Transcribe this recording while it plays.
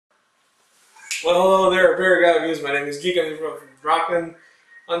Well, hello there, Bear Guy Views. My name is Geek. I'm from Brockton,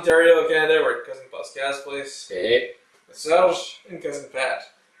 Ontario, Canada. We're at Cousin Pascal's place. Hey. Myself and Cousin Pat.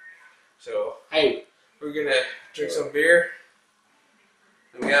 So, Hey. we're gonna drink some beer.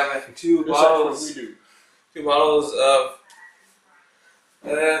 And we have like two bottles of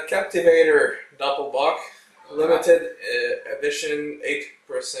Captivator Doppelbock, limited edition,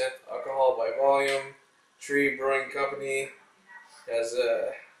 8% alcohol by volume. Tree Brewing Company has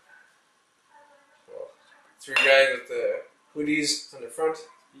three guys with the hoodies on the front.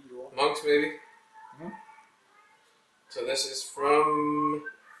 Monks, maybe. So this is from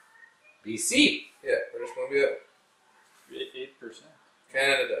BC. Yeah, British Columbia. 8%.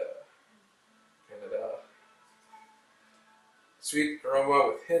 Canada. Sweet aroma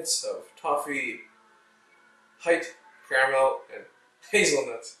with hints of toffee, height, caramel, and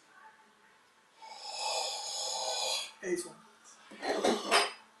hazelnuts.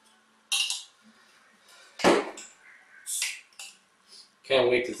 Can't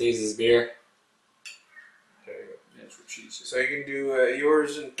wait to taste this beer. There you go. That's what she said. So you can do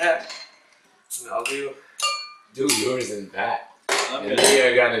yours and Pat, and I'll do yours and Pat. I'm And gonna we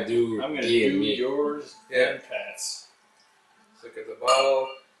are gonna do do me. yours Yeah. and Pat's. Look at the bottle.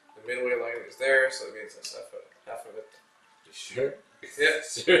 The midway line is there, so it means that's half of it. You sure? Yeah.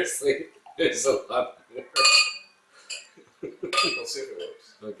 Seriously? There's a lot more. We'll see if it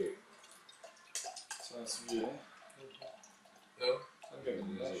works. Okay. So that's good. No? I'm gonna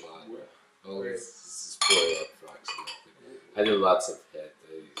do There's that. a lot. Oh, this is poured up approximately. I do lots of head.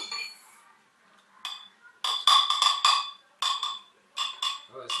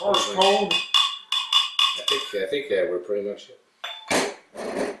 Oh, it's Horse cold. I think we're pretty much it.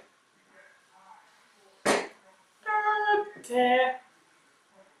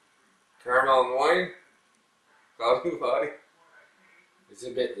 Caramel and wine. Cloudy body. It's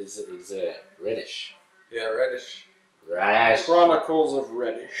a reddish. Yeah, reddish. Radish. Chronicles of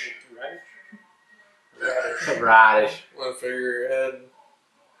Reddish. Radish. One figure head.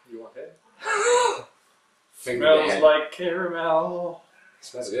 You want head? Finger Smells head. like caramel.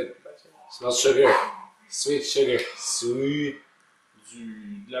 Smells good. Smells sugar. Sweet sugar. Sweet.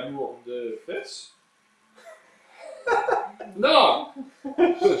 De l'amour de fesses. No!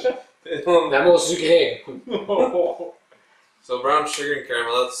 L'amour sucré. So brown sugar and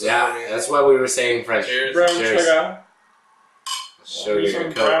caramel. That's Yeah, that's why we were saying French. Cheers. Brown Cheers. sugar. Show you Some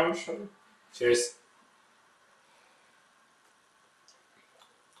your brown cup. sugar. Cheers.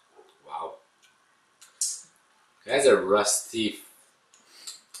 Wow. It has a rusty.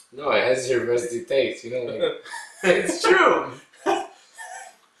 No, it has your rusty taste, you know, like. It's true!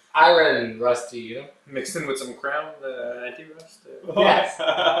 Iron rusty, you know? Mixed in with some crown anti-rust. Yes.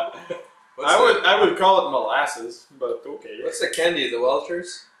 I would call it molasses, but okay. What's the candy? The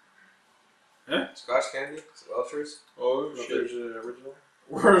Welchers? Huh? Scotch candy? Is it Welchers? Oh, shit. Original?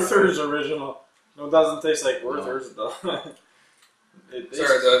 Werther's original. No, it doesn't taste like Werther's, though. It tastes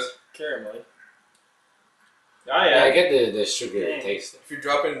Sorry, it does. caramelly. Yeah, I get the sugar Yeah. taste. If you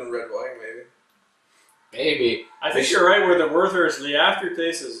drop in red wine, maybe. Maybe. I think you're right where the Werther's, the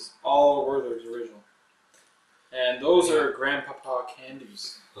aftertaste is all Werther's original. And those are grandpapa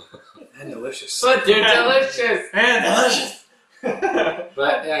candies. And delicious. But they're delicious! And delicious!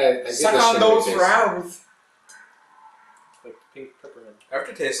 But yeah, I get Suck the on sugar those taste. rounds. Like pink peppermint.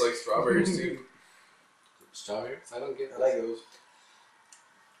 Aftertaste like strawberries too. Strawberries? I don't get I like those.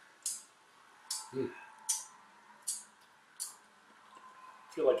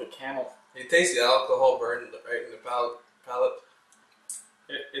 I feel like a camel. You taste the alcohol burn right in the palate.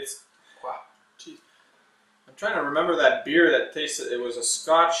 It's wow. Jeez. I'm trying to remember that beer that tasted. It was a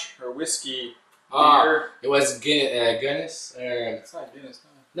Scotch or whiskey beer. It was Guinness? Or, It's not Guinness,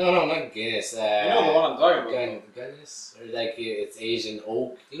 no. no, not Guinness. You know the one I'm talking about. Guinness? Or like it's Asian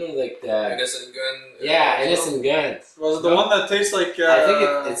oak. You know, like the. Innocent gun. Yeah, Innocent Guns. Was it the one that tastes like? I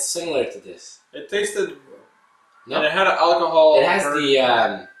think it's similar to this. It tasted. No. And it had alcohol. It has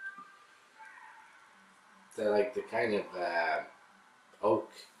burn. the like the kind of oak.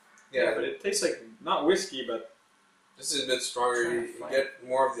 Yeah, but it tastes like not whiskey, but this is a bit stronger. You get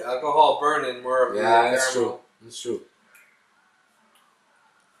more of the alcohol burn and more of the That's caramel. true. That's true.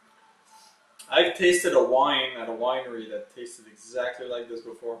 I tasted a wine at a winery that tasted exactly like this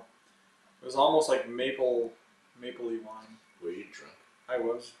before. It was almost like mapley wine. Were you drunk? I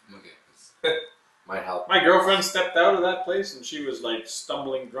was. Okay. Might help. My girlfriend stepped out of that place and she was like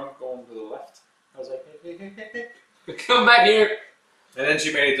stumbling drunk going to the left. I was like, hey. Come back here. And then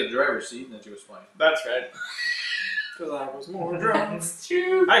she made it to the driver's seat, and then she was fine. That's right. Because I was more drunk. That's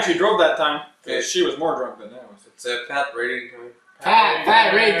true. I actually drove that time because she was more drunk than I was. It's a Pat rating time.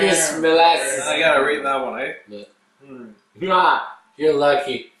 Pat, rate this molasses. I gotta rate that one, eh? Yeah. Hmm. Nah, you're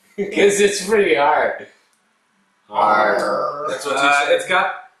lucky. Because it's pretty hard. Hard. That's what you said. It's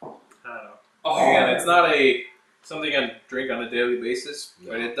got. I don't know. Again, it's not something I drink on a daily basis,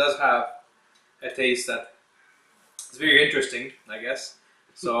 but it does have a taste that is very interesting, I guess.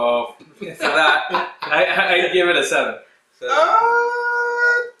 So for that, I give it a 7.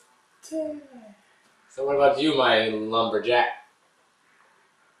 So what about you, my lumberjack?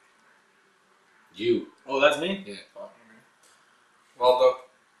 You. Oh, that's me? Yeah. Waldo.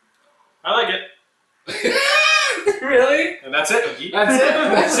 I like it. Really? And that's it.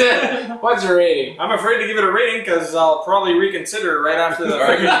 That's it. What's your rating? I'm afraid to give it a rating because I'll probably reconsider right after the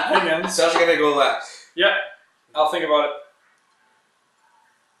opinions. So I'm gonna go last. Yep. I'll think about it.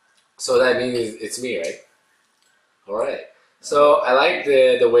 So that means it's me, right? Alright. So I like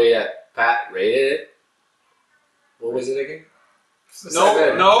the way that Pat rated it. What was it again?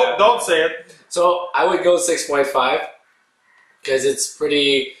 No, don't say it. So I would go 6.5 because it's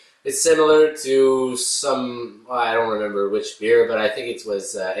similar to some, well, I don't remember which beer, but I think it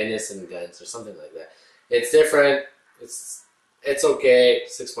was Innocent Guns or something like that. It's different. It's okay.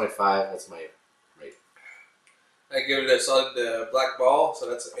 6.5. That's my rate. I give it a solid black ball, so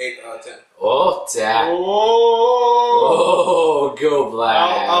that's an 8 out of 10. Oh, damn. Oh. Oh, go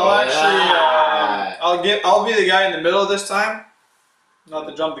black. I'll be the guy in the middle this time. Not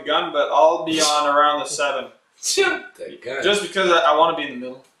to jump the gun, but I'll be on around the 7. Jump the gun. Just because I want to be in the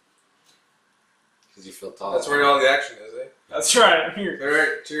middle. Because you feel tall. That's where all the action is, eh? That's right. Here.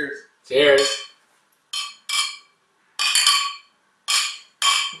 Alright, cheers. Cheers.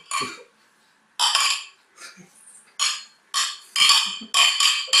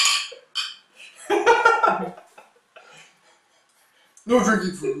 No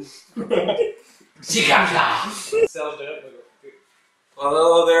drinking food.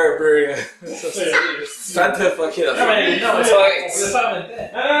 Hello there, Brewing. Time to fucking No, it's fine.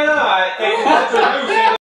 No.